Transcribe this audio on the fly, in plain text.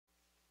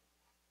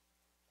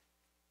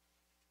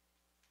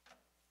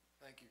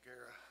Thank you,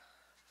 Kara.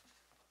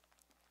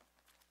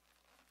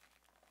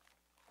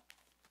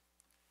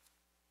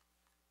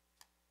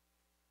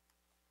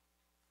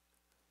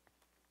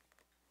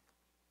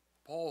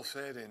 Paul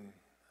said in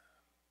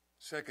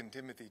 2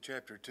 Timothy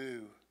chapter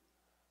 2,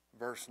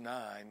 verse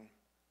 9,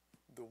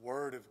 the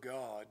word of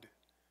God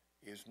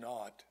is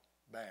not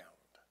bound.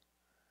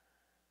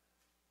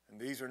 And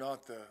these are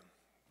not the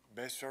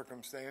best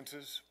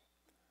circumstances.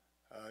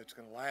 It's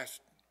going to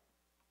last,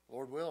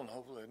 Lord willing,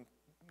 hopefully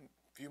a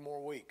few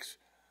more weeks.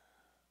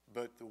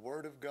 But the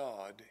word of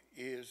God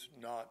is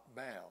not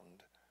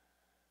bound.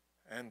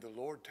 And the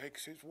Lord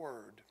takes his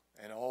word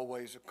and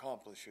always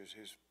accomplishes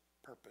his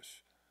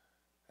purpose.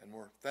 And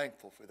we're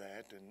thankful for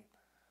that. And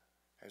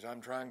as I'm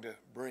trying to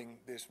bring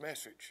this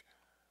message,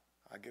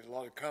 I get a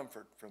lot of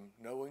comfort from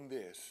knowing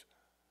this.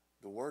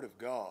 The word of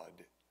God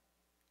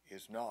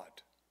is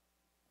not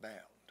bound.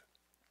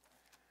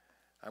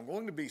 I'm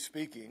going to be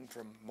speaking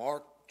from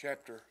Mark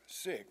chapter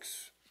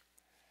 6,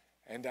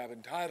 and I've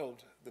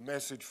entitled the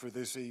message for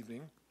this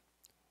evening,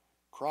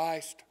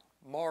 Christ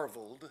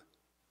Marveled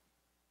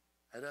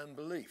at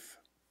Unbelief.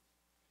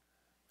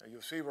 Now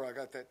you'll see where I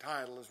got that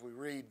title as we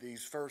read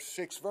these first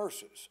 6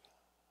 verses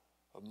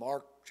of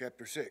Mark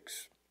chapter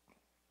 6.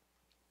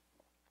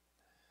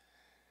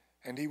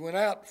 And he went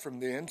out from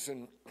thence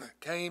and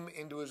came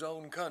into his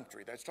own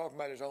country. That's talking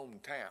about his own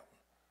town,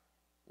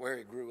 where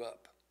he grew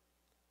up.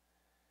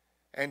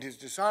 And his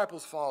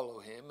disciples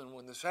followed him, and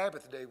when the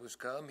Sabbath day was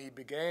come, he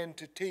began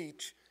to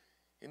teach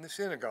in the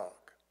synagogue.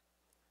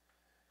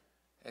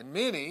 And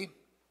many,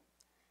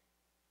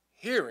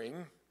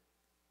 hearing,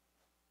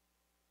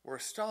 were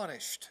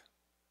astonished,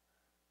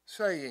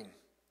 saying,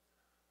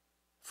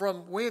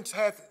 From whence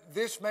hath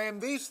this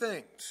man these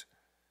things?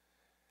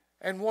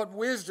 And what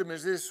wisdom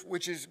is this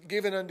which is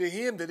given unto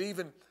him, that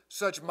even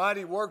such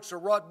mighty works are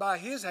wrought by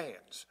his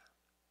hands?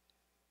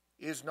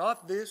 Is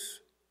not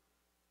this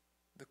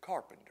the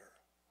carpenter?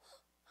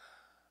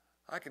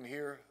 I can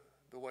hear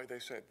the way they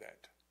said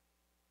that.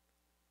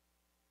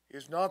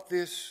 Is not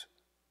this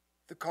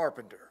the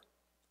carpenter,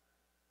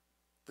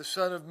 the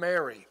son of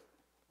Mary,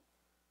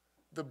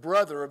 the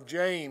brother of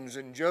James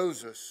and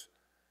Joseph,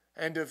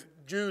 and of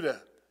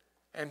Judah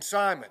and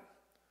Simon?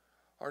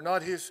 Are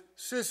not his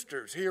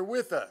sisters here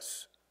with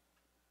us?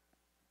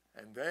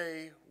 And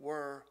they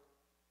were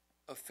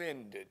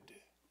offended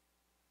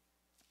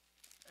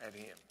at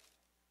him.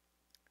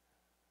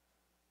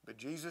 But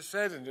Jesus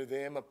said unto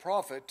them, A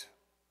prophet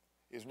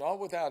is not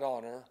without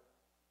honor,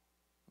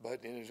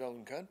 but in his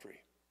own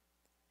country,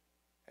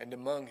 and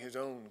among his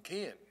own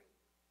kin,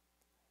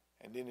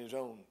 and in his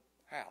own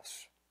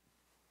house.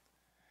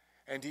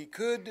 And he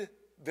could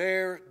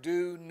there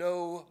do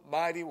no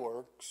mighty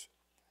works,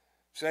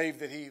 save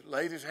that he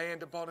laid his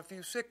hand upon a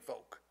few sick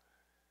folk,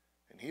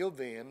 and healed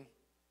them,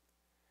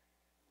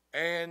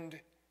 and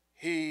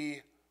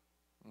he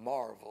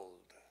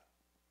marveled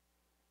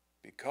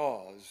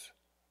because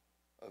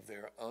of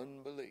their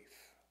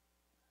unbelief.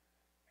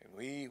 And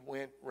we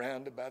went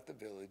round about the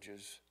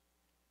villages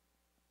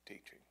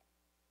teaching.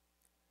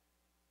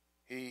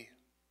 He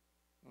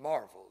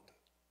marveled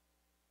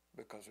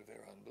because of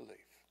their unbelief.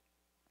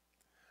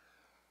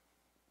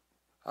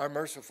 Our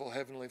merciful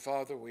Heavenly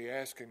Father, we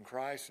ask in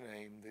Christ's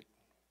name that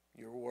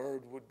your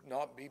word would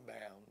not be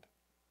bound,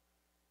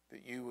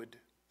 that you would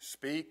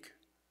speak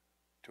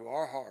to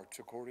our hearts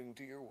according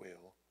to your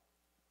will.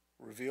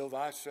 Reveal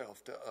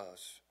thyself to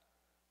us.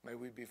 May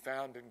we be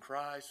found in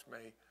Christ.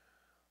 May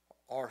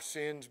our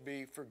sins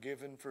be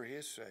forgiven for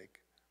his sake.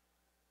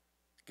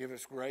 Give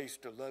us grace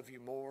to love you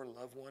more,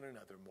 love one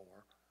another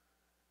more.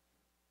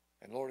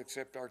 And Lord,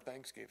 accept our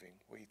thanksgiving.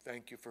 We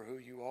thank you for who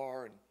you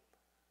are, and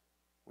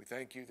we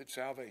thank you that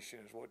salvation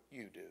is what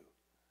you do.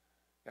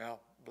 Now,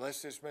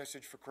 bless this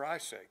message for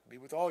Christ's sake. Be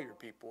with all your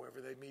people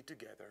wherever they meet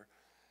together,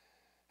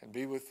 and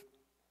be with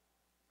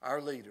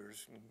our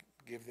leaders and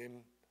give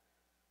them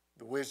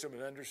the wisdom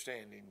and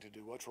understanding to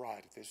do what's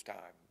right at this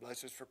time.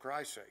 Bless us for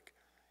Christ's sake.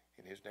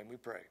 In his name we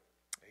pray.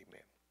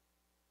 Amen.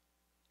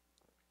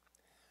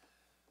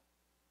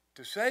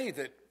 To say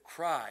that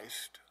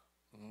Christ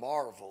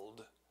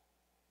marveled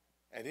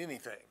at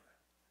anything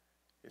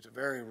is a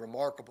very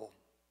remarkable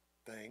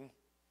thing.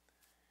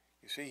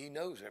 You see, he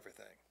knows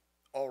everything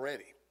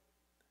already.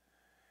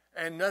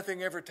 And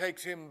nothing ever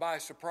takes him by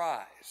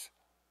surprise,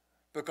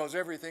 because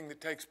everything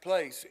that takes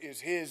place is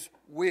his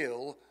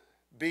will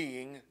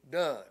being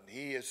done.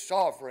 He is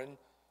sovereign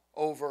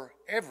over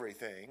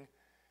everything.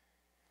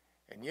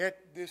 And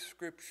yet this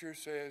scripture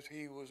says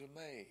he was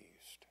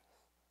amazed.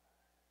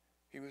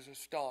 He was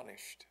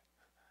astonished.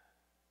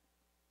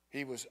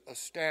 He was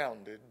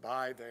astounded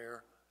by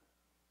their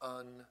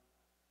unbelief.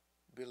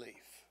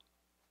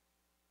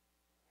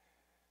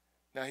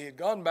 Now he had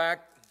gone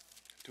back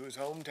to his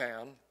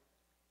hometown.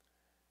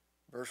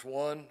 Verse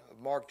 1 of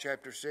Mark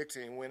chapter 6,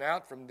 and he went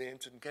out from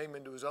thence and came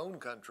into his own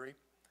country,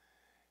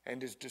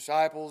 and his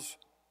disciples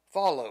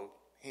followed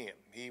him.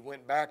 He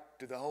went back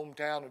to the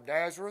hometown of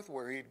Nazareth,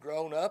 where he'd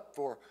grown up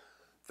for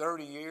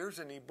 30 years,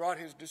 and he brought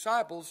his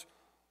disciples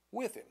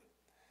with him.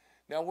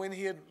 Now, when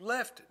he had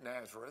left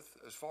Nazareth,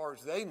 as far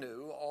as they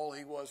knew, all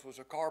he was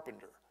a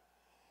carpenter.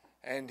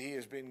 And he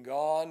has been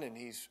gone, and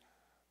he's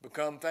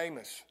become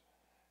famous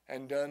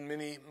and done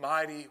many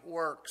mighty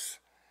works,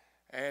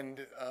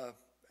 and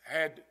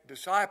had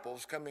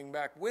disciples coming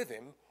back with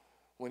him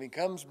when he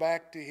comes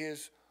back to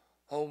his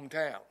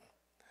hometown.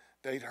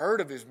 They'd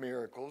heard of his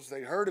miracles,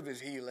 they'd heard of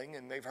his healing,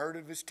 and they've heard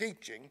of his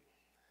teaching,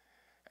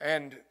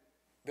 and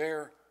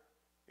they're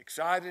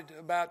excited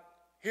about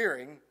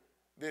hearing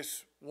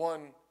this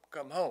one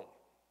come home.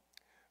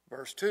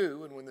 Verse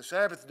 2, and when the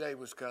Sabbath day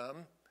was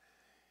come,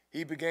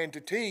 he began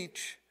to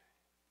teach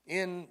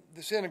in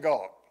the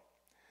synagogue.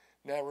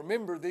 Now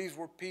remember, these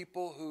were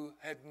people who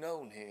had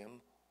known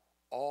him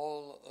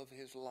all of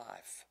his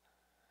life.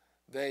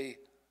 They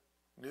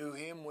knew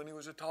him when he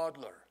was a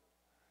toddler.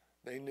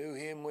 They knew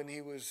him when he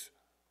was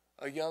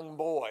a young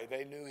boy.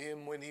 They knew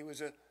him when he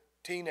was a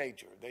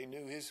teenager. They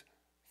knew his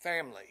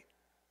family.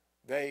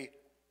 They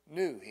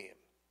knew him.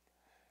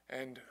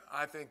 And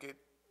I think it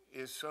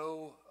is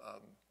so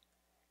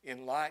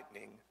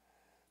enlightening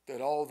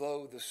that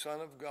although the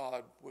Son of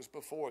God was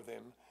before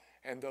them,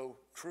 and though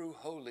true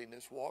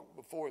holiness walked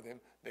before them,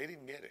 they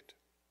didn't get it.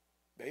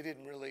 They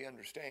didn't really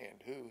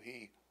understand who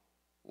he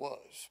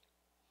was.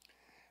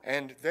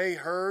 And they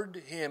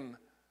heard him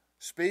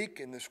speak,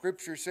 and the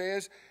scripture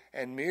says,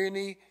 and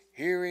many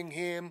hearing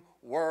him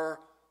were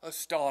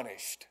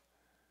astonished.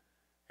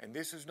 And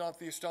this is not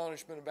the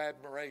astonishment of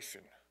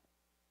admiration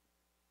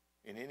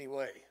in any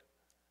way.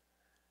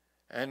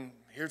 And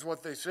here's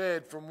what they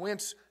said, from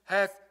whence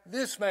hath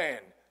this man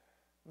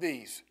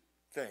these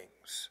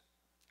things?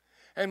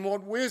 And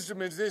what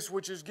wisdom is this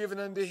which is given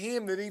unto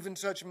him, that even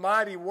such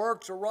mighty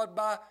works are wrought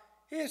by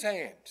his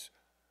hands?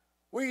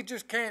 We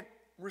just can't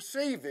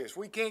receive this.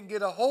 We can't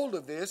get a hold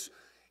of this.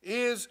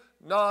 Is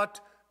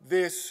not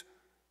this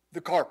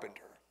the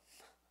carpenter?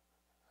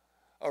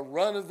 A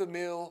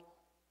run-of-the-mill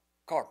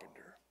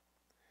carpenter.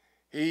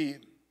 He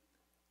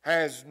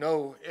has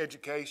no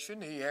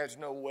education. He has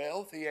no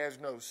wealth. He has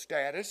no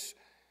status.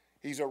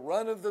 He's a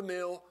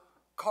run-of-the-mill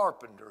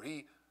carpenter.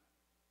 He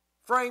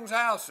frames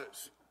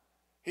houses.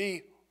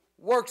 He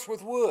works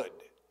with wood.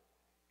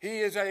 He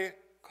is a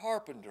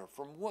carpenter.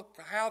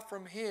 How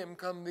from him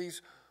come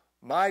these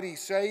mighty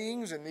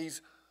sayings and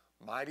these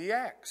mighty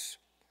acts?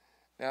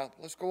 Now,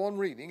 let's go on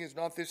reading. Is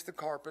not this the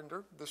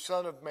carpenter, the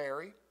son of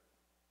Mary?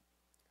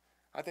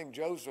 I think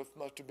Joseph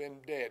must have been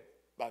dead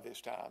by this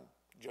time.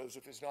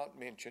 Joseph is not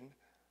mentioned.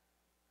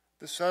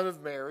 The son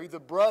of Mary, the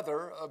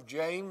brother of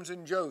James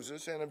and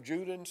Joseph and of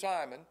Judah and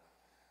Simon.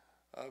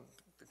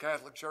 The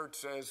Catholic Church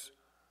says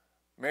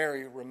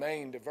Mary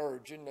remained a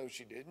virgin. No,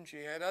 she didn't.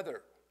 She had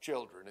other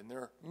children, and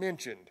they're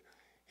mentioned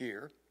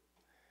here.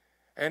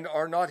 And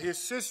are not his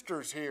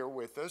sisters here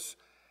with us?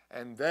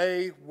 And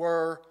they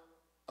were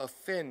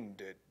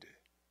offended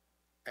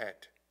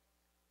at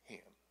him.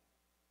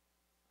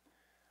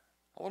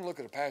 I want to look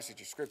at a passage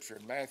of Scripture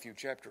in Matthew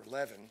chapter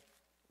 11,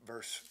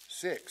 verse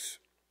 6.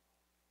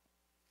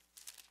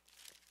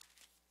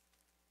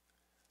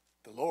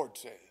 The Lord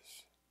says,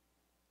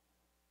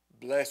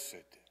 blessed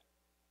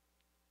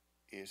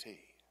is he.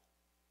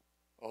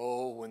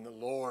 Oh, when the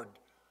Lord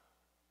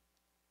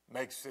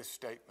makes this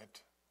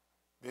statement,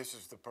 this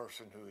is the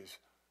person who is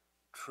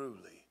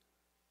truly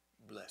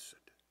blessed.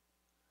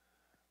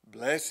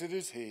 Blessed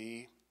is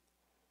he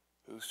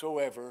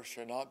whosoever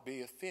shall not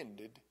be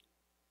offended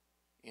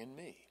in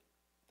me.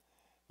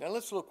 Now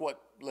let's look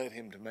what led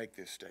him to make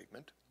this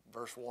statement.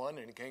 Verse 1,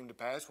 and it came to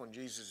pass when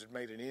Jesus had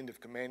made an end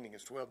of commanding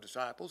his 12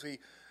 disciples, he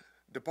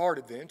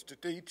departed thence to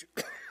teach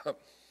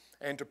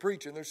and to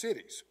preach in their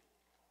cities.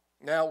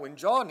 Now when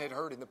John had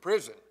heard in the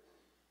prison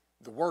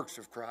the works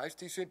of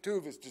Christ, he sent 2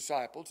 of his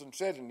disciples and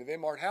said unto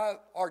them,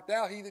 Art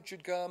thou he that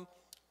should come,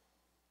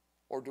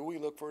 or do we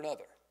look for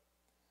another?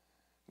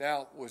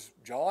 Now, was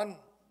John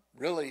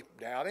really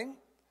doubting?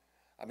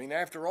 I mean,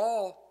 after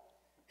all,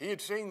 he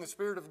had seen the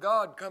Spirit of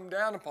God come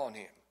down upon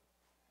him.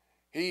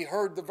 He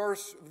heard the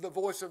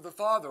voice of the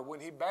Father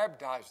when he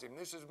baptized him.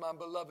 This is my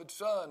beloved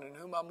Son, in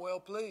whom I'm well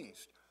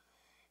pleased.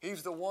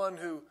 He's the one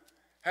who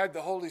had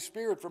the Holy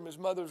Spirit from his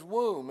mother's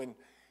womb, and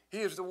he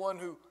is the one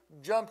who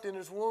jumped in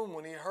his womb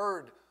when he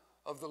heard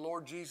of the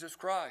Lord Jesus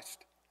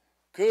Christ.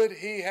 Could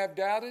he have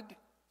doubted?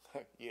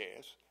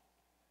 Yes.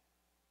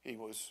 He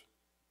was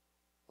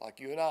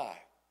like you and I,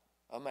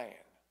 a man.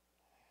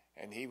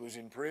 And he was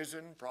in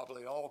prison,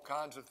 probably all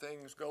kinds of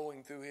things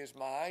going through his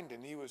mind,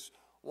 and he was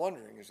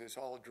wondering, is this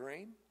all a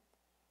dream?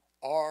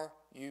 Are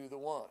you the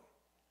one?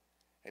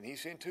 And he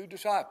sent 2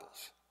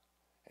 disciples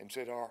and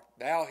said, Art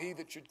thou he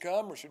that should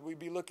come, or should we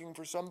be looking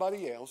for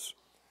somebody else?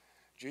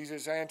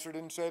 Jesus answered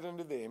and said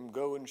unto them,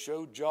 Go and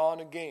show John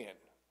again.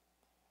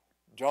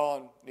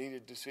 John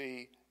needed to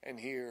see and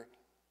hear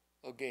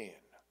again,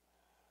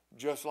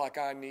 just like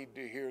I need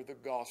to hear the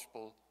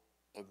gospel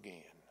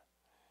again.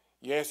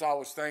 Yes, I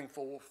was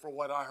thankful for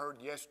what I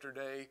heard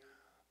yesterday,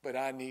 but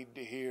I need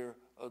to hear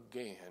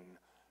again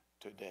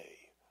today.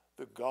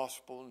 The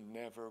gospel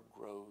never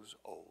grows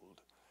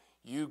old.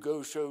 You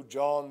go show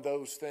John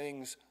those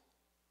things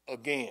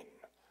again,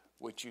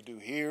 which you do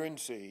hear and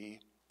see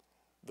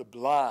The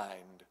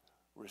blind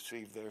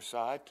receive their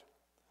sight.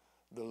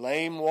 The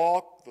lame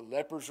walk, the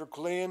lepers are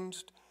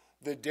cleansed,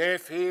 the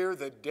deaf hear,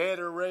 the dead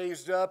are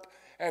raised up,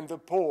 and the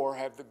poor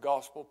have the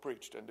gospel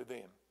preached unto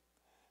them.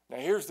 Now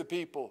here's the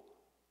people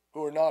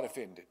who are not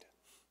offended.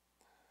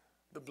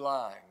 The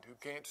blind, who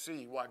can't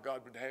see why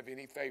God would have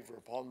any favor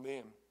upon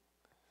them.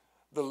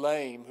 The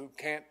lame, who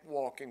can't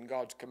walk in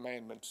God's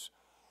commandments.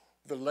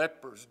 The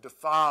lepers,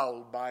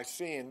 defiled by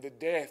sin. The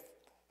deaf,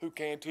 who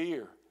can't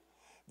hear.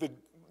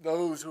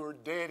 Those who are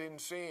dead in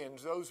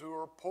sins. Those who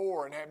are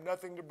poor and have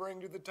nothing to bring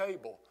to the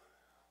table.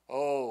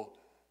 Oh,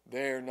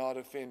 they're not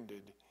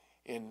offended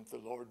in the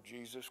Lord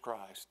Jesus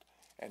Christ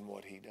and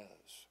what he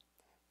does.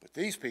 But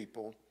these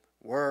people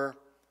were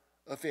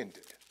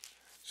offended.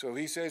 So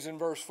he says in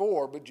verse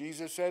 4, but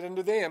Jesus said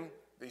unto them,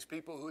 these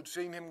people who had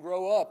seen him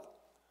grow up,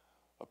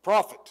 a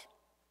prophet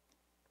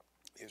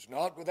is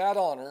not without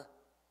honor,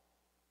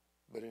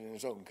 but in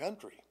his own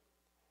country,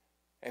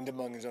 and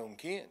among his own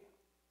kin,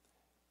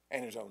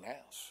 and his own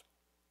house.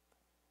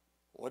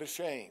 What a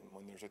shame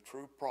when there's a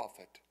true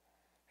prophet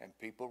and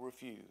people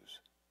refuse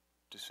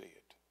to see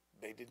it.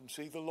 They didn't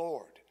see the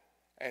Lord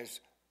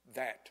as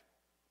that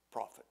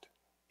prophet.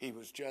 He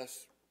was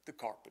just the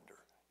carpenter.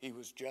 He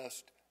was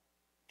just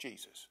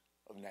Jesus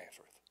of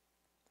Nazareth.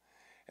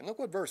 And look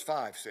what verse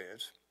 5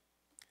 says.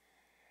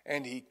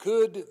 And he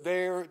could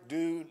there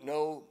do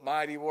no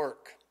mighty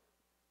work,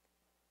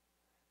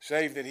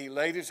 save that he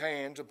laid his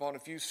hands upon a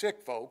few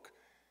sick folk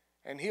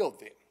and healed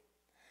them.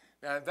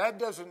 Now that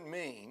doesn't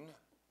mean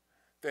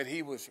that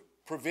he was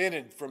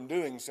prevented from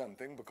doing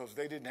something because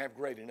they didn't have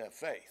great enough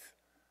faith.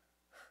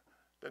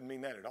 Doesn't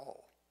mean that at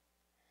all.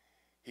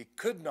 He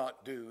could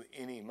not do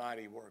any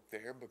mighty work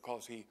there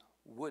because he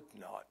would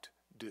not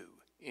do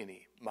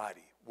any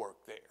mighty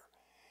work there.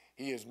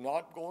 He is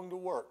not going to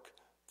work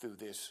through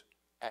this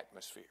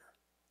atmosphere.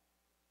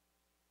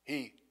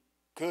 He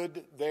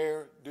could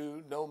there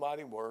do no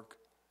mighty work,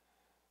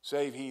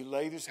 save he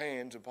laid his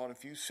hands upon a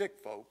few sick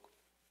folk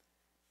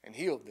and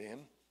healed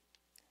them.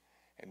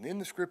 And then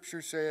the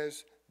scripture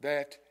says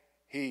that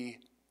he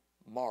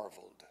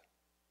marveled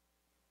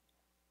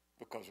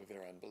because of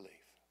their unbelief.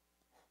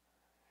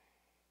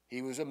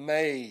 He was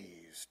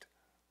amazed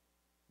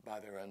by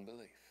their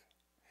unbelief.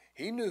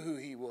 He knew who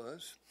he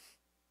was,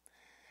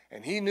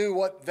 and he knew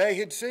what they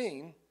had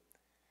seen,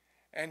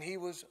 and he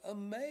was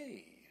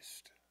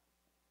amazed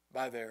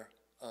by their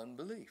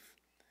unbelief.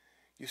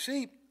 You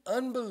see,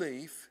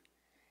 unbelief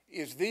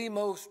is the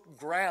most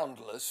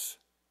groundless,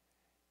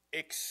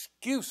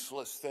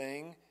 excuseless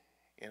thing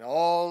in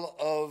all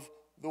of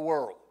the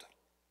world.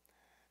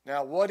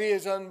 Now, what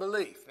is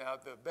unbelief? Now,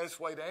 the best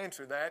way to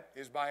answer that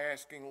is by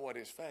asking, what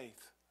is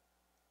faith?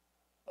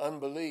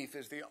 Unbelief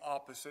is the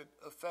opposite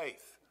of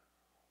faith.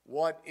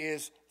 What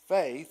is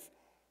faith?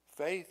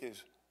 Faith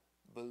is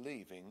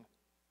believing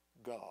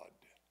God.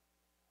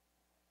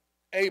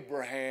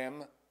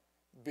 Abraham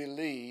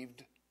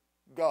believed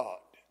God.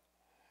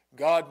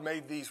 God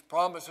made these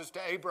promises to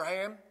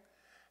Abraham.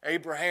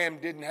 Abraham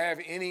didn't have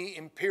any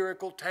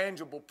empirical,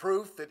 tangible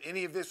proof that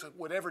any of this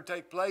would ever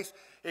take place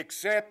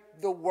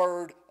except the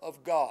Word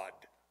of God.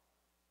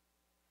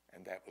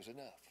 And that was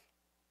enough.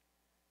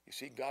 You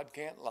see, God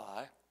can't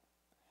lie,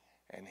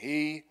 and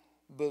he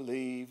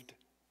believed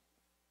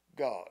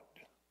God.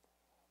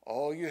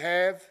 All you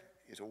have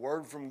is a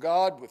word from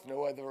God with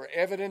no other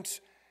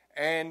evidence,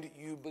 and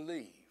you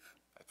believe.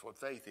 That's what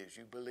faith is.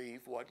 You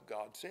believe what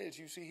God says.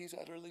 You see, he's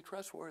utterly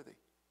trustworthy.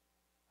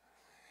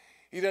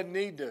 He doesn't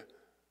need to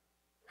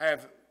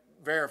have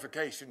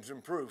verifications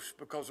and proofs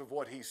because of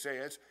what he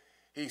says.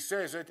 He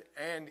says it,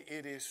 and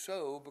it is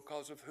so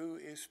because of who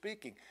is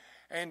speaking.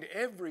 And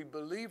every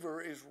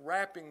believer is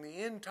wrapping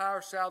the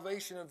entire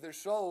salvation of their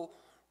soul,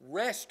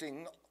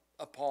 resting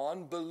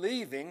upon,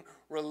 believing,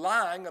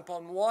 relying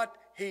upon what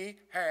he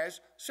has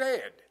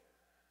said.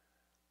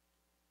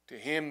 To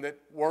him that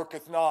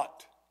worketh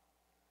not,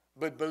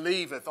 but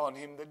believeth on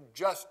him that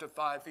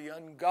justifieth the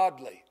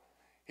ungodly,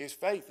 his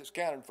faith is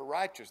counted for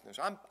righteousness.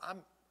 I'm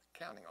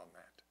counting on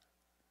that.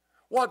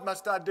 What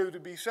must I do to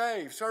be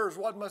saved? Sirs,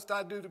 what must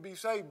I do to be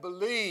saved?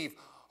 Believe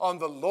on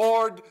the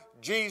Lord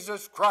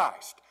Jesus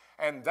Christ,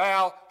 and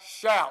thou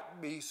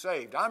shalt be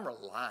saved. I'm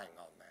relying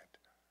on that.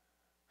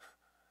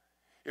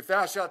 If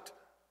thou shalt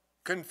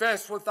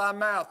confess with thy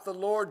mouth the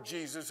Lord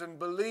Jesus and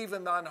believe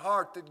in thine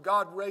heart that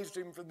God raised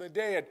him from the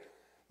dead,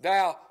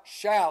 thou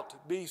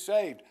shalt be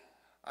saved.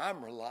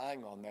 I'm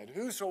relying on that.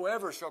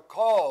 Whosoever shall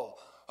call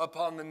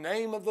upon the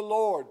name of the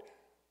Lord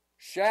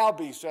shall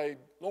be saved.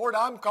 Lord,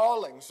 I'm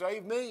calling,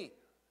 save me.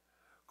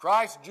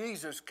 Christ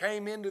Jesus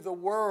came into the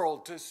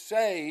world to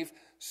save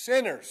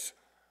sinners,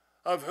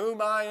 of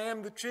whom I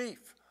am the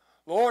chief.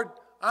 Lord,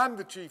 I'm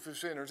the chief of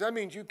sinners. That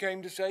means you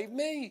came to save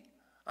me.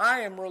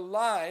 I am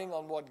relying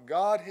on what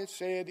God has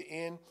said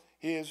in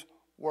his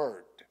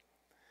word.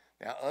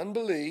 Now,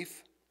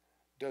 unbelief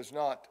does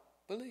not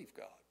believe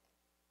God.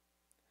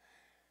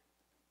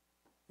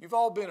 You've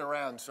all been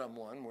around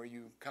someone where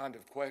you kind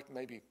of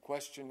maybe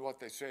questioned what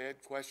they said,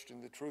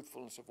 questioned the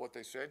truthfulness of what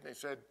they said, and they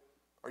said,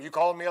 "Are you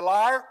calling me a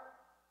liar?"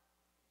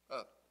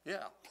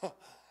 Yeah.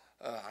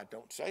 I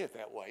don't say it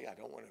that way. I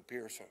don't want to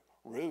appear so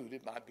rude.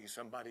 It might be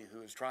somebody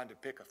who is trying to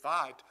pick a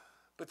fight,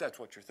 but that's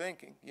what you're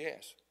thinking.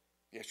 Yes.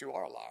 Yes, you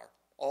are a liar.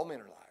 All men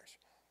are liars.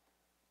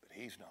 But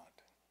he's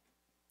not.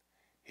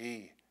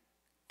 He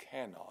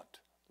cannot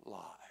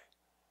lie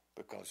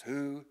because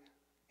who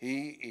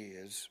he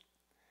is,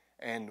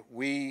 and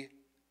we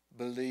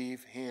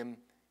believe him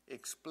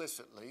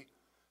explicitly.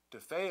 To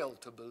fail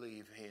to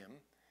believe him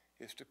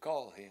is to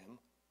call him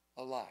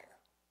a liar.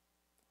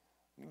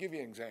 Let me give you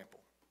an example.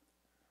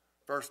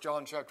 1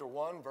 John chapter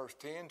 1, verse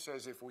 10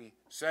 says, if we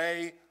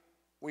say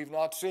we've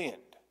not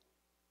sinned,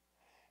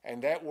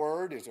 and that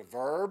word is a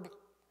verb,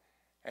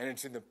 and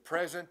it's in the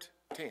present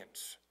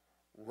tense,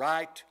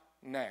 right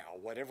now,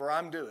 whatever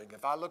I'm doing.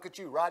 If I look at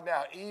you right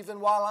now, even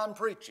while I'm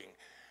preaching,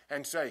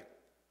 and say,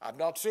 I've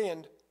not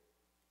sinned,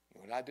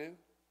 you know what I do?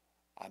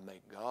 I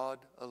make God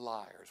a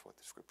liar, is what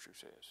the Scripture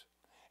says.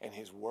 And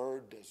his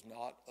word does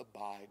not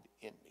abide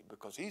in me,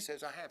 because he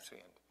says I have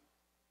sinned.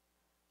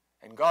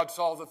 And God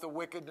saw that the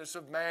wickedness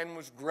of man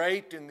was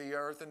great in the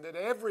earth, and that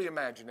every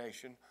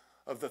imagination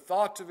of the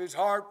thoughts of his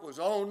heart was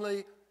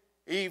only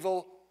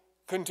evil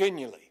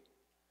continually.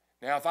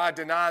 Now, if I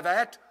deny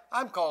that,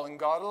 I'm calling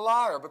God a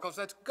liar, because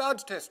that's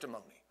God's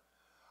testimony.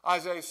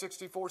 Isaiah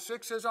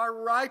 64:6 says our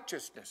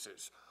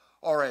righteousnesses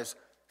are as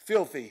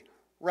filthy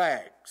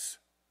rags.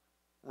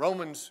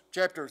 Romans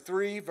chapter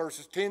 3,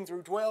 verses 10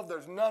 through 12,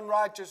 there's none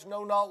righteous,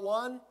 no, not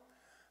one.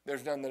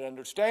 There's none that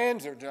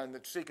understands. There's none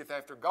that seeketh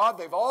after God.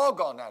 They've all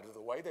gone out of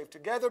the way. They've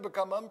together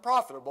become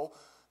unprofitable.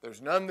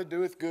 There's none that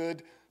doeth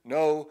good,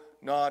 no,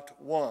 not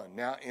one.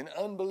 Now, in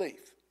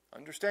unbelief,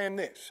 understand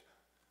this.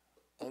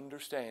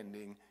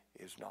 Understanding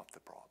is not the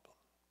problem.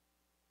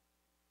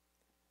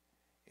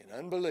 In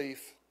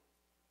unbelief,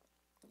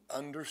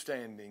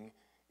 understanding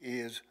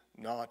is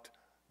not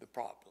the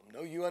problem.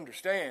 No, you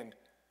understand,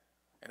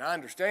 and I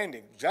understand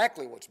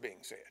exactly what's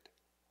being said.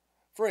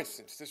 For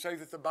instance, to say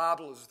that the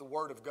Bible is the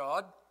Word of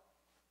God,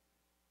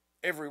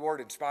 every word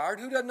inspired,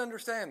 who doesn't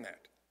understand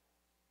that?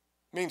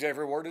 It means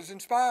every word is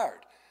inspired.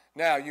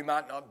 Now, you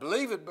might not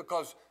believe it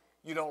because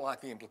you don't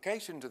like the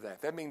implications of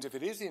that. That means if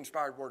it is the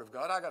inspired Word of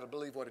God, I've got to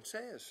believe what it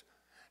says.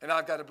 And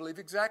I've got to believe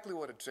exactly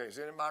what it says.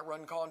 And it might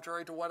run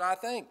contrary to what I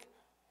think.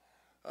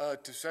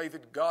 To say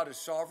that God is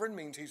sovereign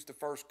means he's the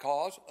first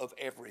cause of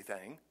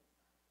everything.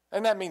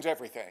 And that means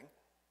everything.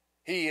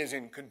 He is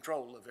in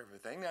control of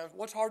everything. Now,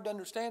 what's hard to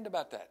understand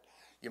about that?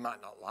 You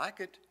might not like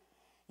it.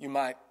 You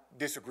might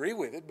disagree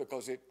with it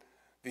because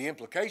the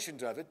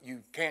implications of it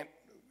you can't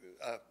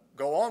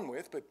go on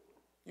with, but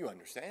you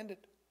understand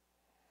it.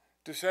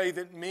 To say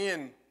that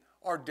men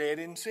are dead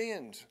in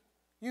sins.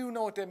 You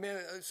know what that means.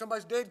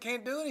 Somebody's dead,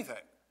 can't do anything.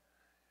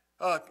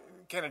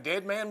 Can a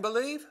dead man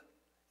believe?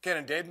 Can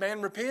a dead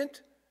man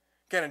repent?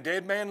 Can a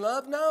dead man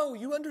love? No,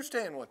 you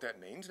understand what that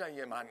means. Now,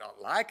 you might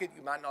not like it.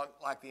 You might not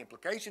like the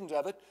implications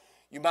of it.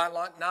 You might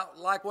not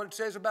like what it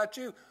says about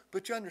you,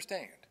 but you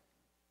understand.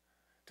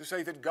 To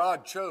say that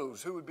God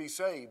chose who would be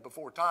saved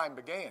before time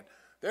began,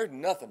 there's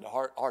nothing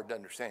hard to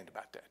understand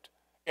about that.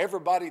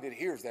 Everybody that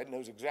hears that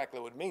knows exactly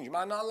what it means. You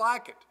might not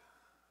like it,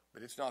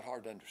 but it's not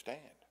hard to understand.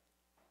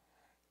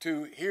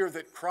 To hear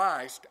that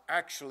Christ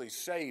actually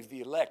saved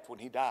the elect when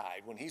he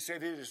died, when he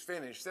said it is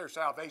finished, their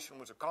salvation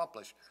was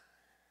accomplished.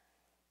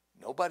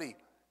 Nobody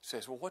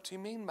says, well, what's he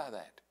mean by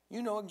that?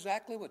 You know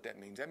exactly what that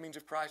means. That means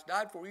if Christ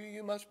died for you,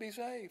 you must be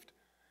saved.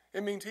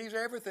 It means he's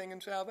everything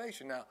in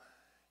salvation. Now,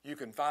 you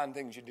can find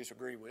things you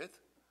disagree with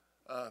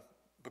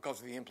because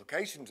of the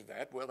implications of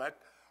that. Well, that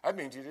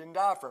means he didn't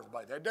die for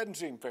everybody. That doesn't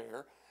seem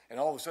fair. And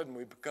all of a sudden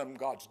we become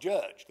God's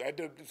judge. That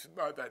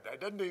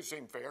doesn't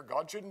seem fair.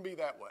 God shouldn't be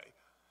that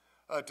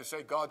way. To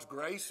say God's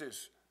grace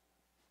is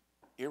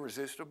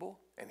irresistible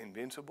and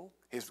invincible,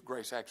 his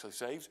grace actually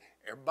saves,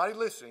 everybody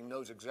listening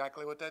knows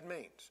exactly what that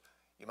means.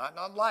 You might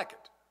not like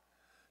it.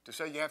 To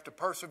say you have to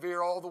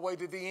persevere all the way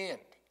to the end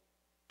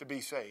to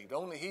be saved.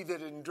 Only he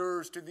that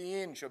endures to the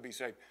end shall be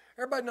saved.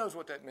 Everybody knows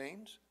what that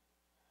means.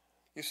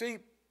 You see,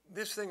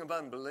 this thing of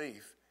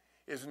unbelief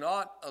is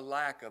not a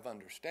lack of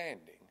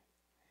understanding.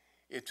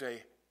 It's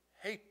a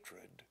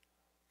hatred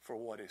for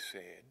what is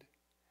said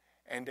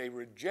and a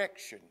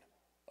rejection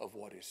of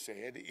what is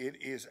said.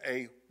 It is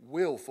a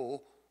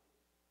willful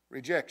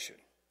rejection.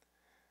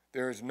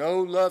 There is no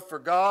love for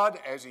God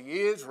as he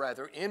is,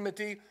 rather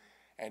enmity,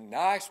 and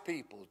nice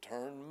people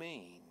turn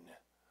mean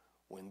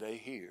when they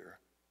hear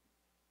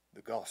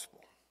the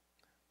gospel.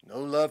 No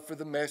love for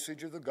the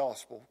message of the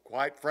gospel,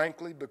 quite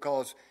frankly,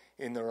 because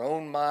in their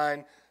own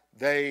mind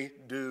they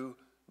do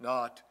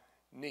not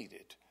need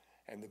it.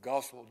 And the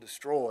gospel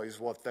destroys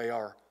what they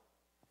are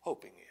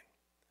hoping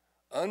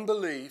in.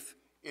 Unbelief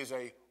is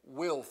a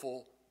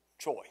willful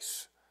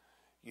choice.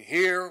 You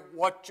hear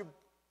what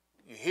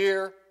you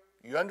hear,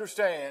 you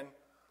understand,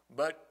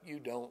 but you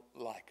don't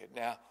like it.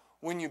 Now,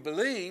 when you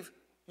believe,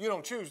 you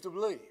don't choose to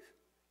believe.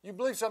 You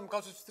believe something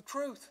because it's the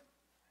truth.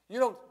 You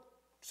don't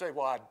say,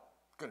 well, I'm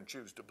going to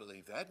choose to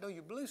believe that. No,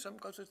 you believe something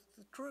because it's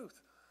the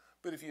truth.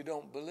 But if you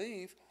don't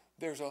believe,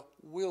 there's a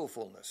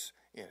willfulness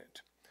in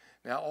it.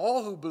 Now,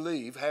 all who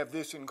believe have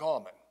this in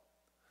common.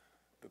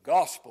 The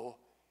gospel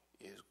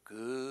is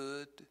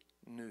good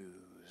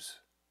news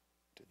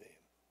to them.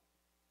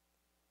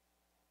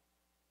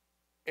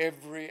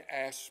 Every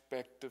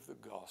aspect of the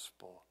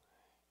gospel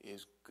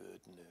is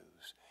good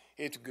news.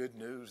 It's good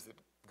news that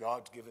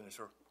God's given us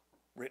a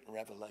written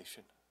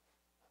revelation.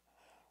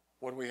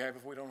 What do we have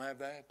if we don't have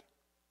that?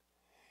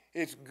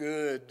 It's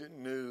good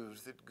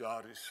news that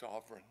God is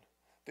sovereign,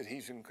 that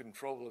He's in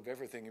control of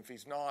everything. If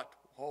He's not,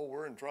 oh,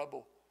 we're in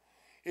trouble.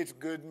 It's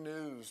good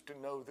news to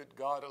know that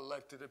God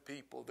elected a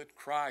people, that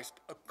Christ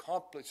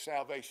accomplished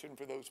salvation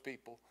for those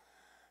people,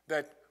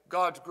 that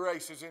God's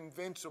grace is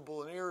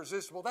invincible and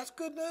irresistible. That's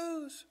good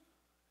news.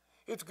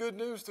 It's good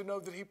news to know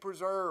that He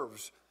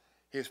preserves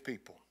His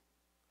people.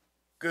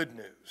 Good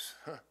news.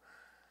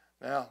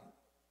 Now,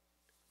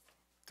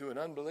 to an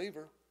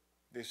unbeliever,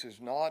 this is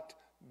not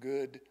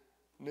good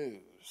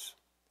news.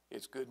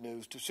 It's good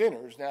news to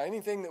sinners. Now,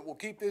 anything that will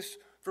keep this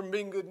from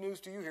being good news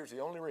to you, here's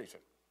the only reason.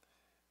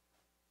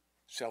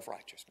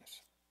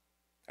 Self-righteousness.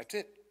 That's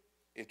it.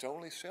 It's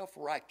only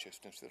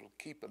self-righteousness that will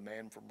keep a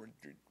man from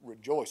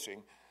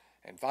rejoicing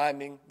and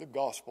finding the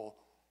gospel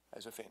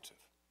as offensive.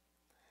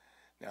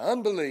 Now,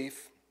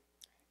 unbelief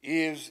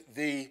is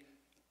the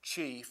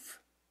chief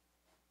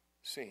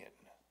sin.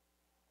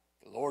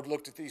 The Lord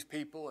looked at these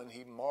people and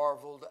He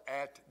marveled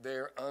at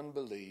their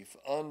unbelief.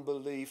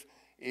 Unbelief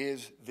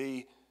is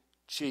the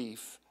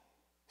chief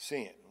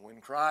sin. When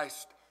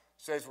Christ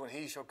says when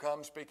He shall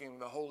come, speaking of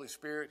the Holy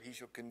Spirit, He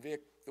shall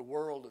convict the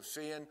world of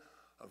sin,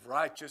 of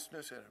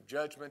righteousness, and of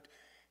judgment.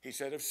 He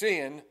said of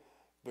sin,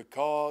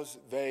 because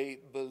they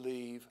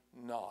believe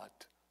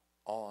not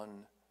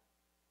on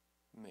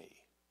me.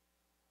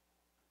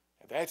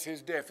 And that's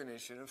His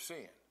definition of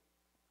sin.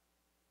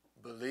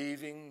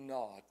 Believing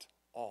not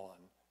on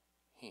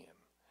Him.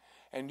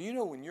 And you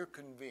know, when you're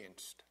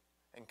convinced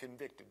and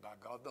convicted by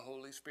God the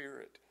Holy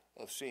Spirit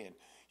of sin,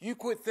 you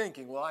quit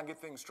thinking, well, I can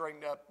get things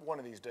straightened up one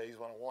of these days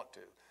when I want to.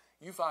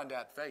 You find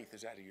out faith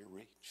is out of your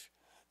reach.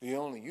 You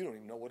don't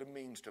even know what it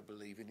means to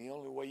believe. And the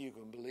only way you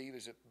can believe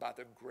is by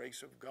the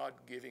grace of God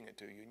giving it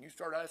to you. And you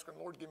start asking,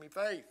 Lord, give me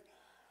faith.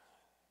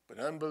 But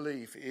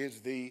unbelief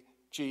is the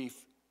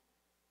chief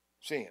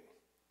sin.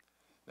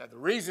 Now, the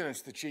reason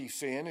it's the chief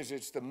sin is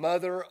it's the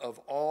mother of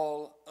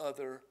all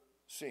other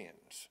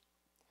sins.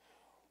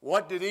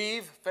 What did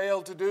Eve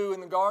fail to do in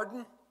the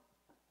garden?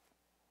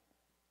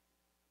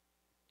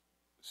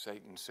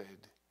 Satan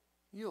said,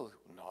 you'll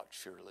not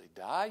surely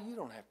die. You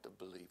don't have to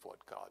believe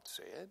what God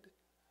said.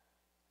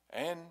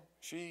 And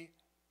she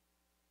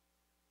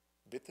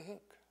bit the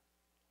hook.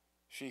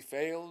 She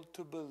failed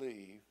to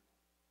believe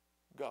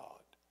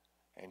God.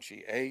 And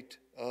she ate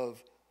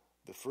of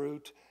the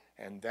fruit.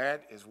 And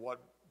that is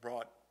what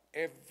brought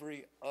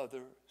every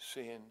other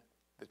sin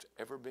that's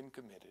ever been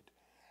committed.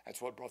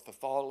 That's what brought the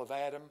fall of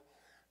Adam.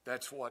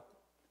 That's what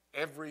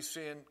every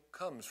sin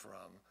comes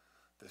from.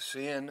 The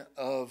sin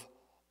of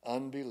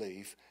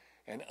unbelief.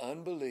 And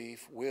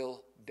unbelief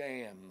will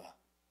damn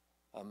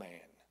a man.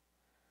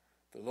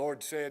 The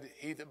Lord said,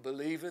 he that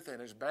believeth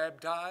and is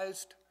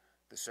baptized,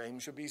 the same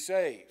shall be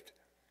saved.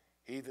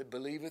 He that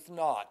believeth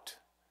not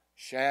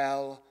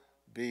shall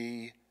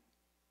be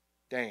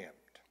damned.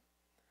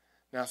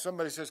 Now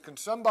somebody says, can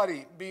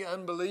somebody be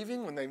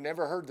unbelieving when they've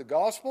never heard the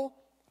gospel?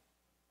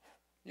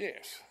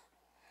 Yes.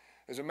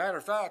 As a matter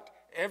of fact,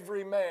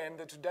 every man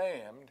that's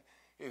damned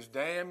is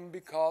damned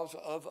because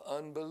of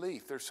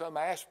unbelief. There's some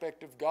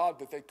aspect of God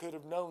that they could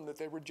have known that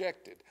they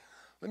rejected.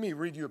 Let me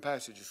read you a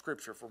passage of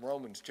Scripture from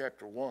Romans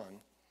chapter 1.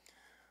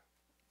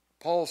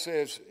 Paul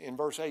says in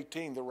verse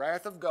 18, the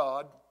wrath of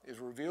God is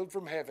revealed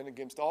from heaven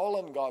against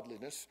all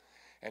ungodliness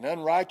and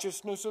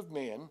unrighteousness of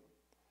men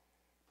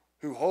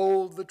who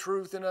hold the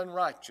truth in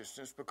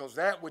unrighteousness, because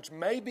that which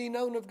may be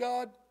known of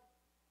God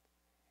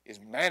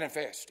is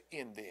manifest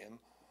in them,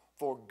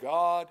 for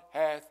God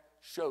hath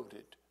showed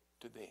it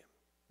to them.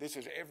 This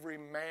is every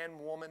man,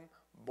 woman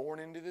born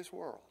into this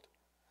world.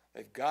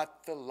 They've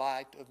got the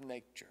light of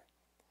nature.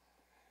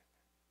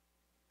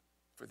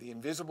 For the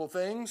invisible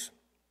things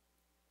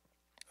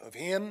of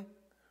Him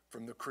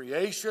from the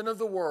creation of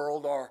the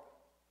world are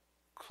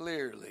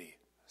clearly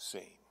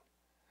seen,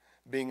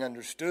 being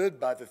understood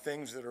by the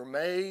things that are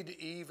made,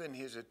 even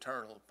His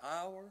eternal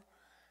power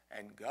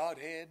and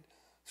Godhead,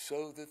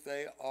 so that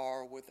they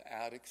are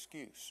without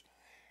excuse.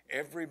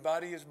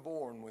 Everybody is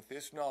born with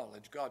this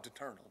knowledge. God's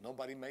eternal.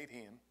 Nobody made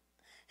Him.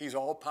 He's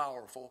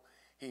all-powerful.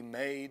 He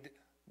made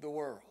the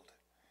world.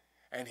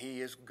 And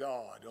He is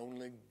God.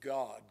 Only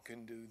God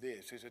can do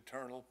this. His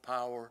eternal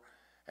power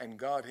and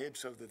Godhead,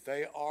 so that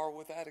they are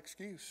without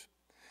excuse.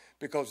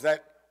 Because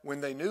that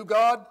when they knew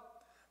God,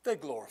 they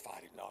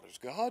glorified Him not as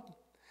God.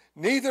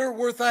 Neither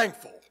were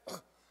thankful,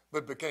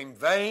 but became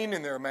vain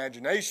in their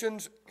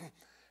imaginations,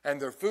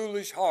 and their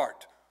foolish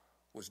heart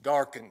was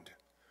darkened.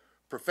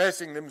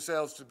 Professing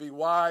themselves to be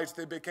wise,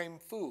 they became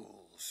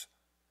fools,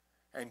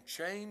 and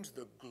changed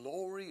the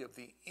glory of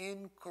the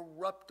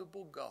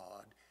incorruptible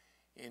God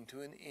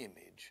into an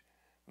image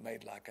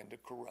made like unto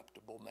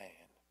corruptible man.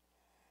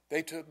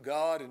 They took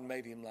God and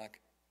made Him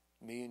like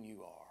me and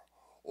you are,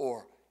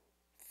 or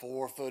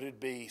four-footed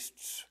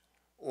beasts,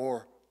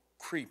 or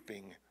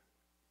creeping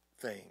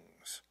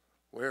things.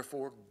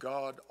 Wherefore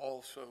God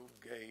also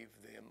gave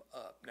them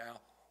up.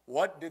 Now,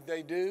 what did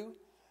they do?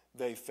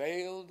 They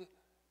failed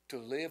to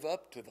live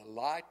up to the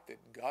light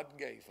that God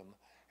gave them,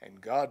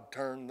 and God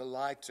turned the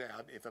lights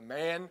out. If a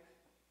man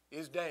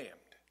is damned,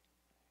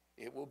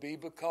 it will be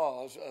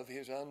because of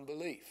his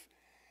unbelief.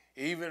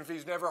 Even if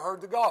he's never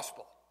heard the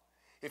gospel,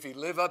 if he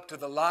live up to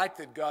the light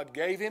that God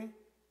gave him,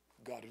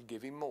 God would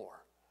give him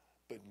more.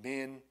 But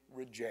men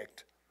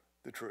reject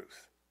the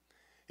truth.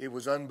 It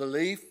was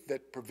unbelief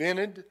that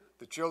prevented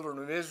the children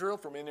of Israel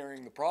from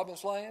entering the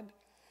promised land.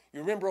 You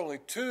remember only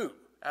 2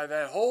 out of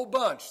that whole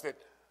bunch that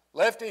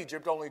left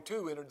Egypt, only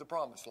 2 entered the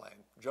promised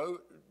land,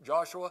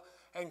 Joshua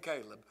and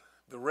Caleb.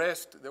 The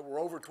rest that were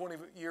over 20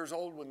 years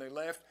old when they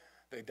left,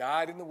 they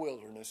died in the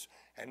wilderness,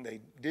 and they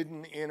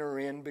didn't enter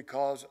in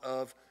because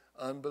of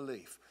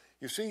unbelief.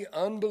 You see,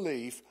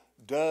 unbelief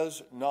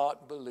does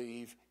not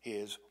believe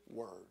his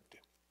word.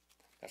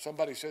 Now,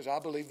 somebody says, I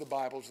believe the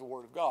Bible is the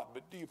word of God,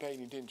 but do you pay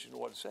any attention to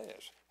what it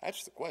says?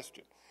 That's the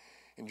question.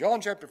 In John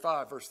chapter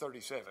 5, verse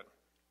 37,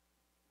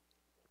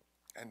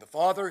 and the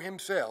Father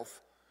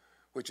himself,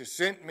 which has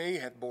sent me,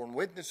 hath borne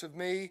witness of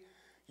me.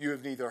 You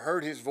have neither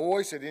heard his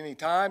voice at any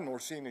time, nor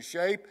seen his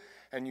shape,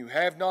 and you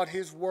have not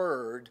his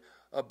word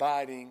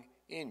abiding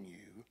in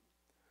you.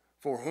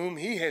 For whom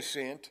he has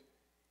sent,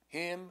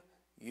 him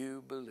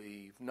you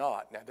believe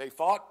not. Now, they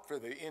fought for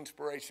the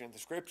inspiration of the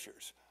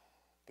Scriptures,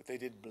 but they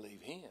didn't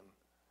believe him.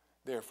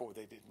 Therefore,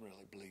 they didn't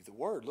really believe the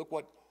word. Look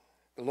what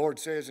the Lord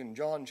says in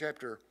John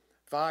chapter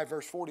 5,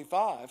 verse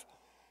 45.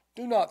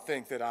 Do not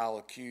think that I'll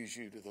accuse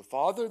you to the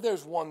Father.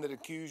 There's one that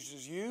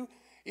accuses you,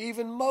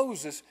 even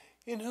Moses,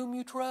 in whom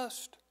you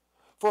trust.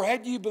 For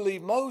had you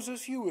believed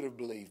Moses, you would have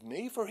believed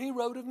me, for he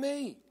wrote of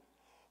me.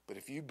 But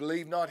if you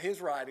believe not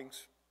his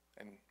writings,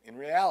 and in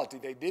reality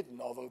they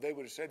didn't, although they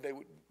would have said they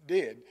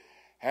did,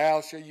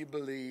 how shall you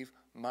believe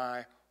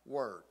my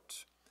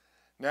words?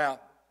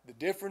 Now, the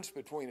difference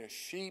between a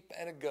sheep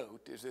and a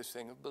goat is this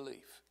thing of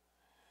belief.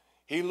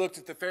 He looked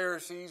at the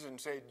Pharisees and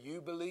said,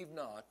 you believe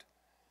not,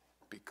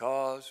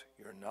 because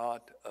you're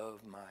not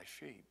of my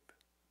sheep.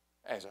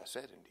 As I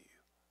said unto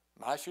you,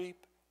 my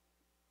sheep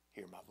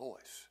hear my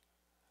voice.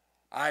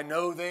 I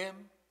know them,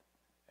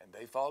 and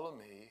they follow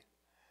me,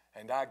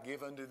 and I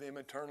give unto them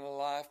eternal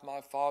life.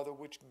 My Father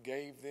which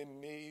gave them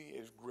me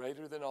is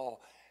greater than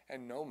all,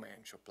 and no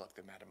man shall pluck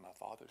them out of my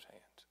Father's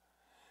hands.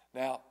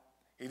 Now,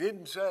 he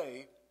didn't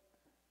say,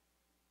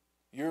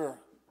 you're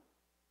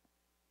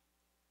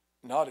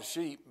not a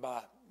sheep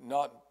by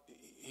not,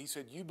 he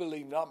said, you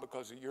believe not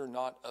because you're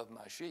not of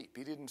my sheep.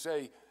 He didn't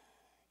say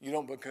you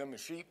don't become a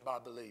sheep by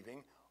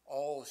believing.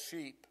 All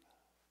sheep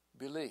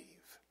believe.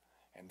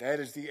 And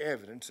that is the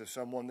evidence of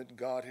someone that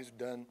God has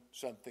done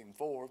something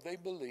for. They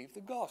believe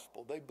the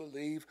gospel. They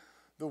believe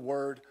the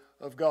word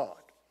of God.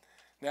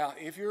 Now,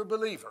 if you're a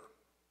believer,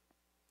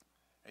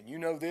 and you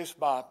know this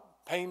by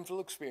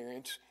painful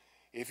experience,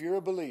 if you're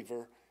a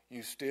believer,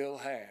 you still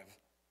have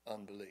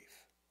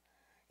unbelief.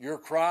 Your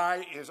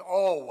cry is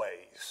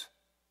always,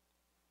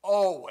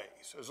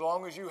 as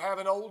long as you have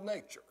an old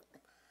nature,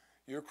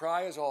 your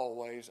cry is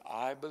always,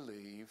 I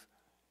believe,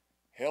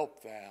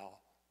 help thou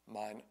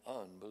mine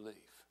unbelief.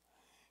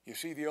 You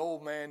see, the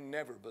old man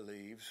never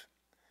believes,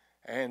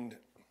 and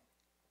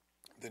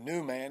the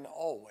new man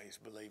always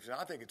believes. And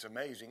I think it's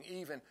amazing,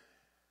 even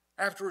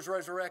after his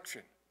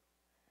resurrection,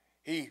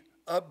 he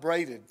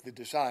upbraided the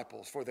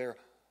disciples for their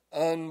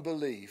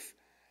unbelief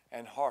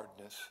and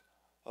hardness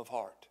of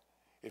heart.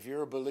 If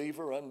you're a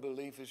believer,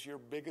 unbelief is your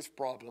biggest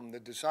problem. The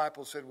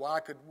disciples said,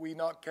 why could we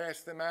not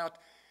cast them out?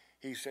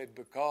 He said,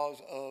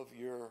 because of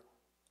your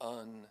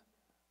unbelief.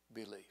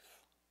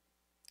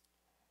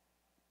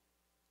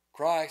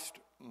 Christ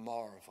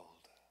marveled.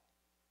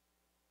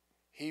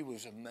 He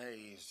was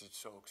amazed. It's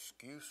so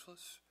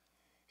excuseless.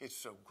 It's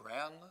so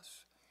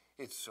groundless.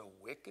 It's so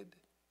wicked.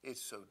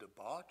 It's so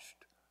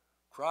debauched.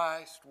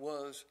 Christ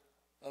was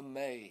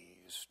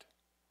amazed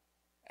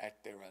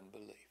at their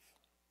unbelief.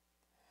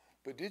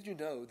 But did you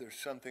know there's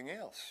something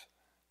else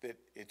that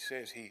it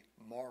says he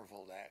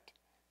marveled at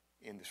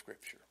in the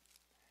Scripture?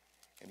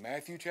 In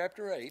Matthew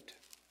chapter 8,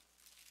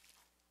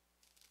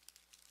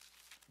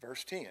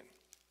 verse 10.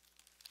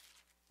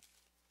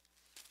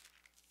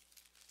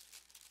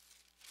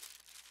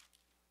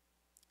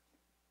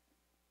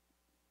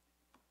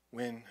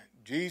 When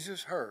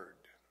Jesus heard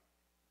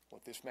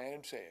what this man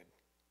had said,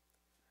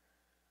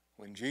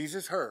 when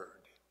Jesus heard,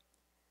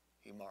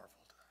 he marveled.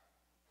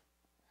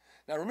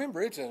 Now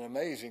remember, it's an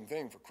amazing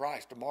thing for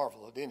Christ to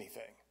marvel at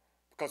anything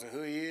because of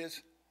who he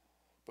is.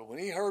 But when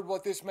he heard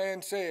what this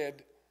man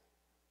said,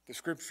 the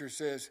Scripture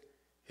says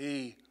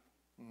he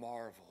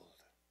marveled.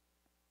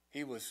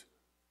 He was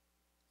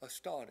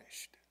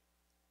astonished.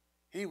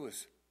 He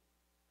was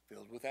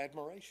filled with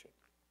admiration.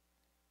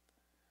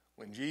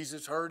 When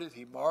Jesus heard it,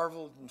 he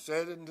marveled and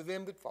said unto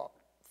them that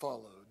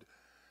followed,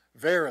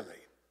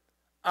 verily,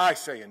 I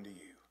say unto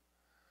you,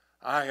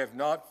 I have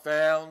not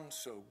found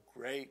so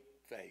great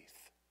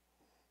faith,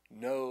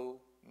 no,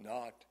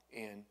 not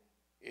in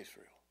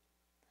Israel.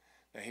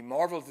 Now, he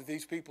marveled at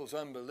these people's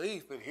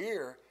unbelief, but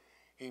here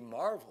he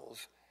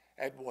marvels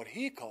at what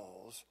he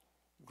calls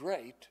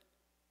great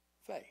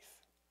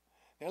faith.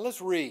 Now,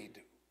 let's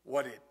read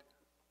what it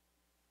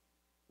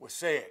was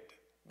said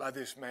by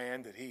this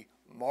man that he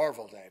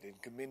marveled at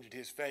and commended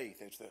his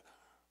faith as the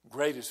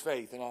greatest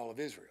faith in all of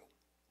Israel.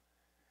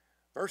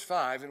 Verse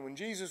 5, and when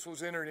Jesus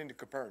was entered into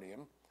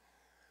Capernaum,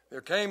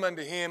 there came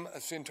unto him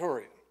a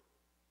centurion,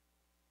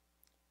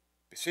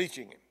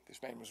 beseeching him.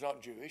 This man was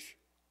not Jewish.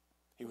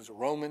 He was a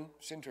Roman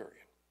centurion,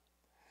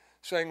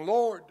 saying,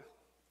 Lord,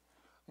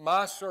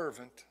 my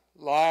servant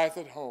lieth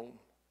at home,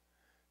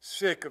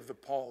 sick of the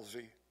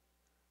palsy,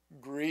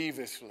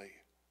 grievously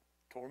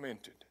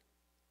tormented.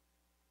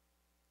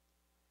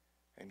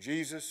 And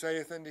Jesus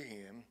saith unto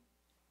him,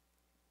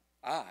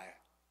 I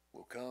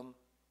will come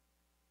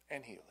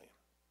and heal him.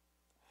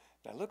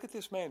 Now look at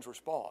this man's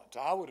response.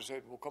 I would have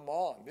said, well, come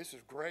on, this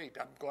is great.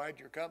 I'm glad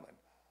you're coming.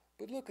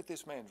 But look at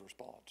this man's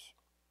response.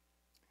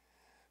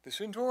 The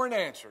centurion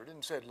answered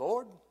and said,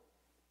 Lord,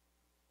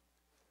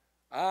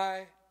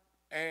 I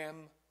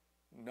am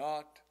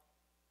not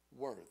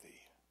worthy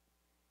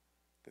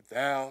that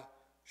thou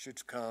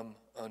shouldst come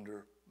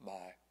under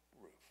my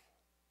roof.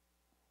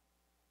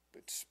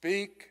 But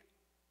speak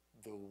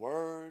the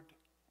word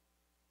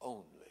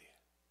only,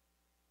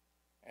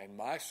 and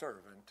my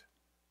servant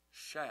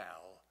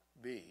shall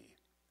be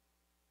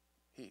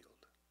healed.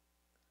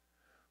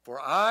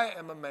 For I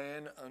am a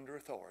man under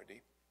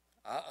authority.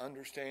 I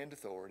understand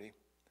authority.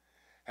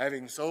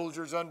 Having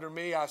soldiers under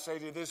me, I say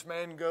to this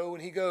man, go,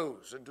 and he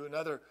goes, and to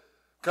another,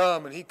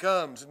 come, and he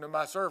comes, and to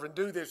my servant,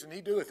 do this, and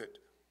he doeth it.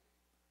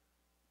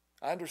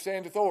 I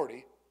understand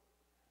authority,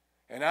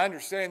 and I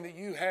understand that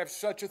you have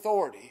such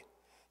authority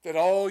that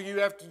all you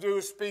have to do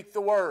is speak the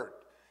word.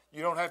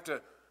 You don't have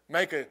to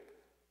make a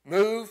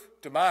move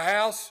to my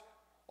house.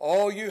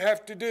 All you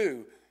have to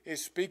do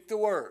is speak the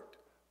word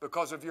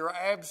because of your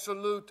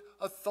absolute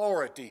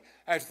authority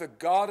as the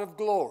God of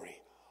glory.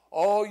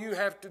 All you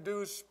have to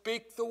do is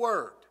speak the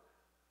word,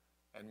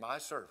 and my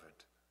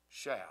servant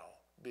shall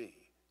be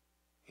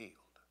healed.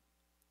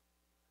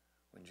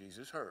 When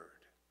Jesus heard,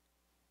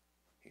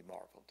 he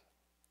marveled,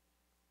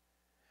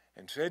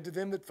 and said to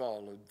them that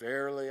followed,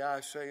 verily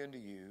I say unto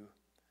you,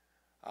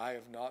 I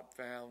have not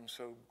found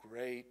so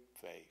great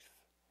faith,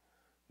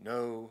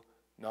 no,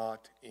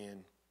 not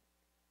in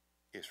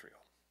Israel.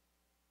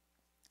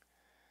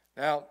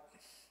 Now,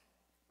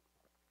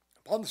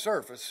 upon the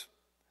surface,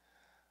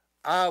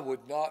 I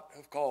would not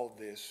have called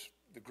this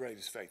the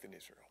greatest faith in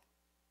Israel.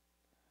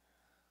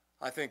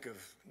 I think of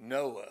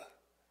Noah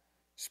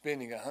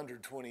spending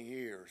 120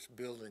 years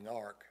building an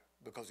ark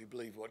because he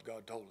believed what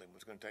God told him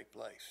was going to take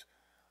place.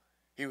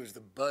 He was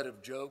the butt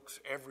of jokes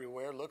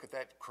everywhere. Look at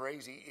that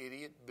crazy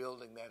idiot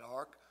building that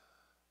ark.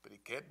 But he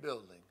kept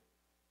building,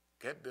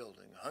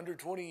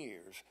 120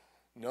 years,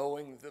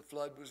 knowing that the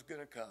flood was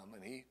going to come,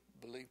 and he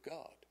believed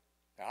God.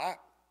 Now, I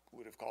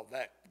would have called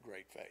that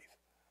great faith.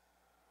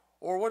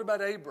 Or what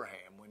about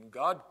Abraham, when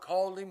God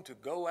called him to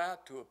go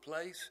out to a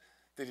place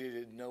that he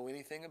didn't know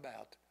anything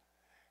about,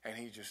 and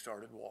he just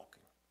started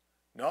walking,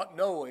 not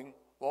knowing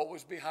what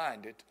was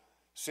behind it,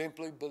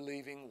 simply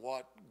believing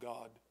what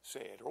God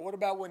said? Or what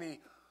about when he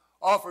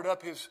offered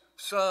up his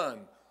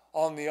son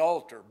on the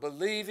altar,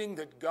 believing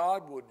that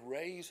God would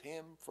raise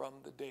him from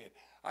the dead?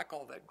 I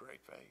call that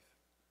great faith.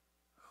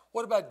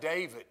 What about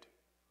David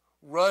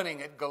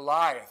running at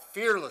Goliath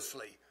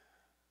fearlessly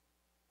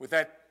with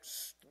that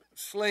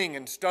sling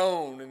and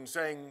stone and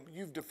saying,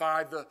 you've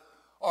defied the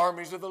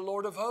armies of the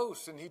Lord of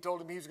hosts? And he told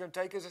him he was going to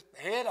take his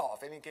head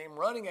off, and he came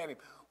running at him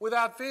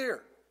without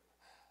fear.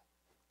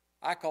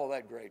 I call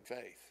that great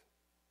faith.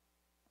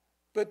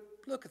 But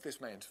look at this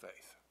man's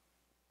faith.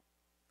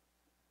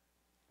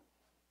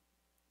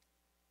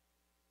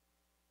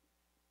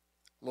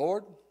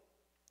 Lord,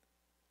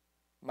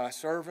 my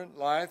servant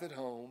lieth at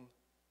home,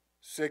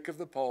 sick of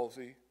the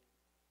palsy,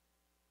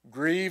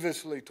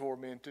 grievously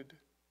tormented.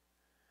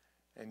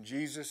 And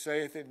Jesus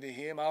saith unto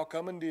him, I'll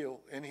come and heal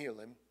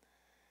him.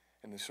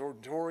 And the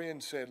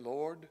centurion said,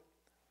 Lord,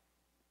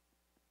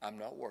 I'm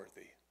not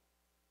worthy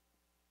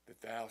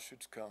that thou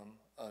shouldst come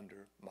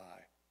under my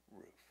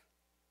roof.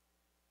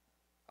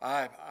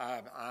 I'm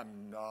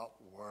not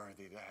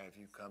worthy to have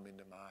you come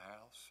into my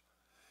house.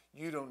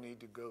 You don't need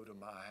to go to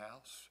my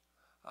house.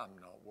 I'm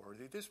not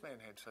worthy. This man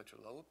had such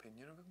a low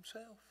opinion of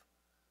himself.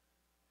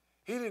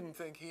 He didn't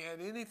think he had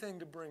anything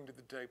to bring to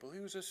the table. He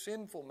was a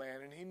sinful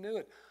man, and he knew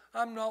it.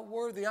 I'm not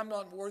worthy. I'm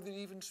not worthy to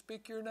even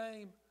speak your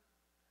name.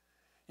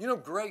 You know,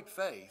 great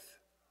faith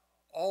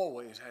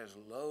always has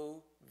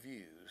low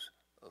views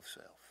of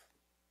self.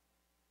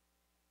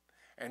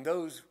 And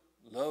those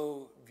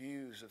low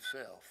views of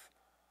self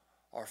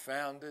are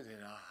founded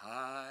in a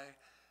high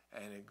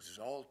and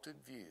exalted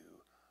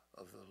view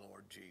of the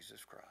Lord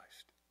Jesus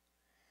Christ.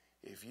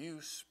 If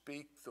you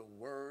speak the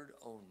word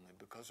only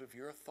because of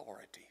your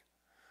authority,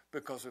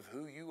 because of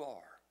who you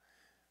are,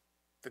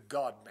 the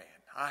God-man,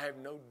 I have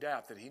no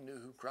doubt that he knew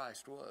who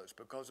Christ was.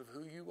 Because of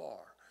who you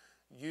are,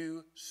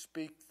 you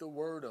speak the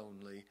word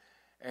only,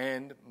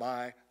 and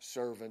my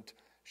servant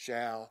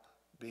shall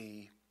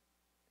be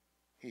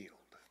healed.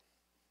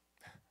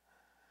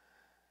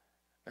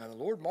 Now the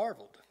Lord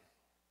marveled.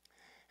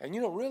 And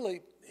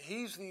really,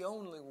 he's the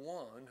only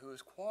one who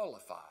is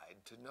qualified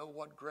to know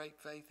what great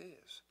faith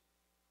is.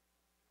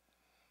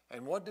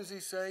 And what does he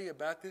say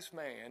about this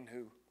man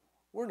who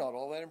we're not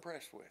all that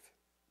impressed with?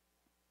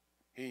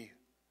 He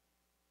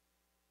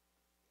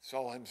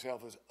saw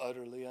himself as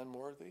utterly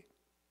unworthy,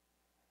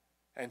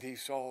 and he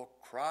saw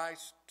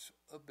Christ's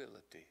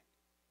ability.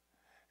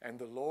 And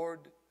the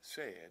Lord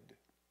said,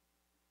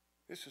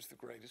 this is the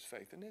greatest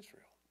faith in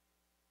Israel.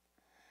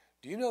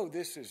 Do you know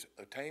this is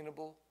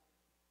attainable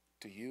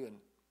to you and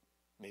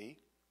me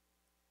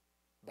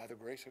by the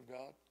grace of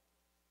God?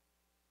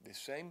 This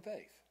same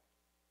faith.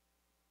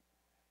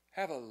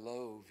 Have a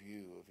low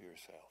view of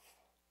yourself.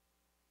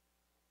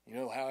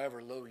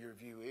 However low your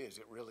view is,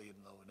 it really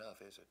isn't low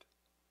enough, is it?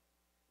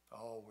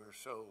 Oh, we're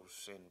so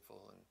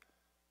sinful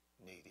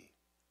and needy.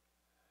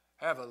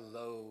 Have a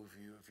low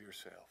view of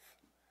yourself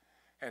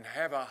and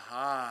have a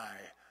high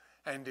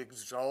and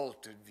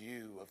exalted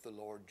view of the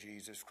Lord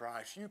Jesus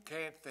Christ. You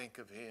can't think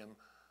of him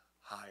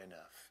high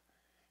enough.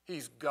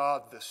 He's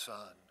God the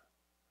Son,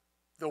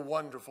 the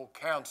wonderful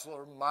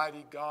Counselor,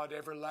 mighty God,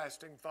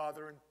 everlasting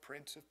Father, and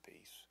Prince of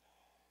Peace.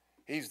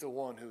 He's the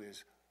one who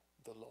is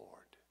the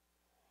Lord.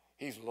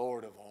 He's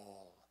Lord of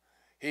all.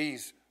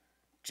 He's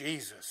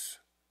Jesus.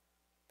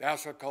 Thou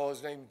shalt call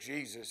his name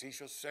Jesus. He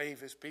shall save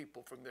his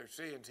people from their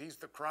sins. He's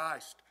the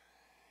Christ.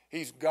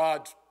 He's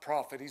God's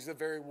prophet. He's the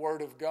very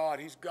Word of God.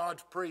 He's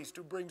God's priest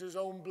who brings his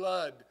own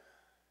blood.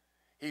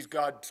 He's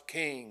God's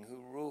king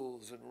who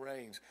rules and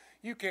reigns.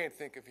 You can't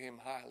think of him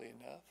highly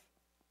enough.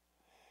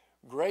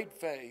 Great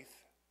faith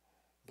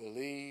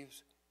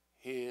believes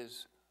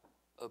his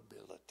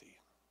ability.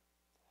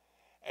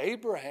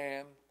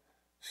 Abraham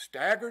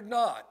staggered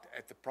not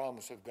at the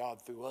promise of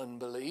God through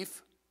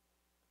unbelief,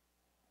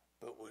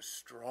 but was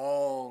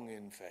strong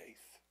in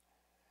faith,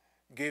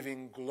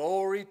 giving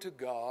glory to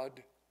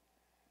God,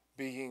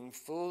 being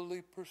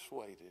fully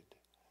persuaded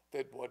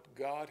that what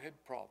God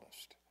had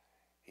promised,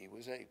 he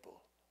was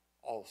able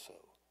also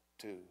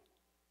to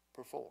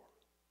perform.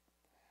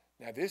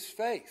 Now this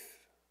faith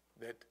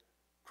that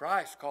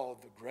Christ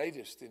called the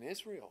greatest in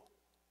Israel,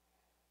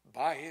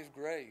 by his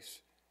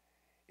grace,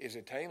 is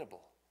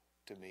attainable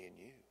to me and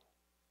you.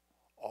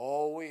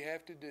 All we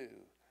have to do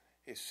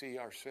is see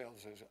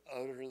ourselves as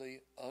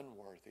utterly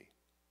unworthy.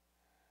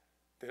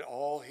 That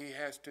all he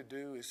has to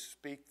do is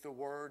speak the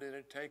word and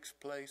it takes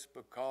place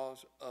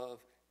because of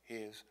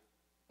his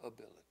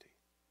ability.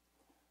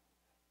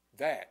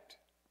 That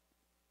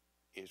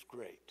is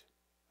great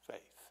faith.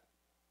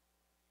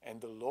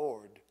 And the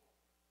Lord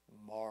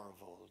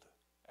marveled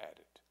at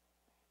it.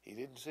 He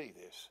didn't see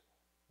this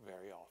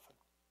very often.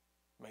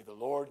 May the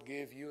Lord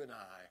give you and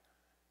I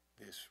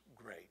this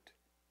great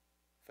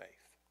faith.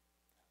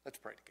 Let's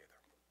pray together.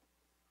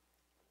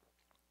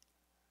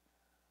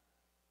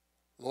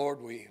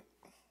 Lord, we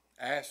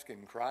ask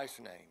in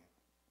Christ's name,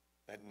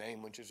 that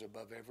name which is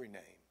above every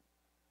name,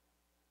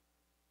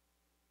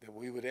 that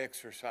we would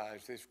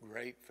exercise this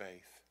great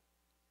faith,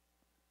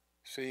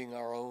 seeing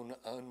our own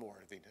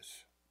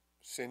unworthiness,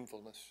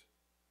 sinfulness,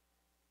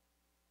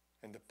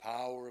 and the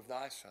power of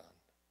thy Son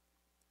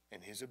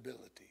and his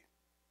ability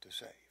to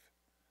save.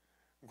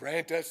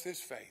 Grant us this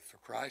faith for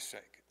Christ's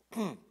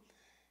sake.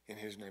 In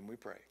his name we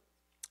pray.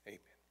 Amen.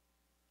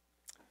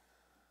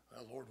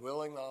 Well, Lord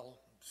willing, I'll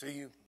see you